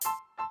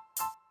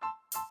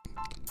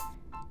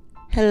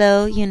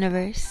Hello,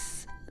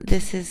 universe.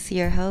 This is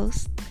your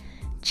host,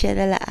 Che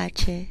de la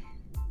H.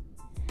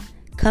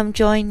 Come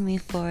join me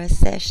for a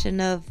session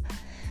of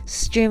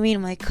stream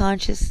of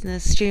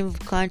consciousness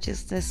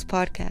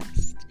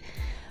podcast,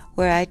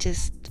 where I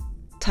just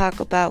talk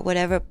about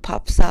whatever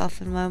pops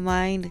off in my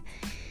mind,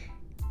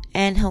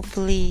 and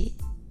hopefully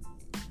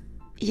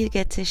you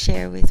get to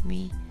share with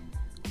me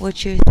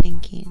what you're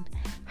thinking,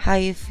 how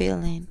you're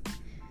feeling.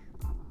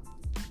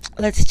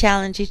 Let's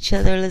challenge each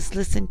other. Let's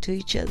listen to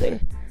each other.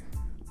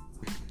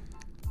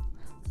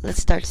 Let's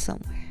start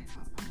somewhere.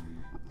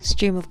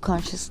 Stream of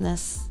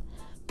Consciousness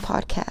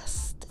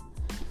podcast.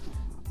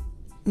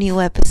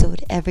 New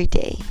episode every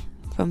day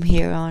from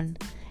here on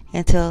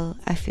until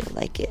I feel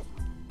like it.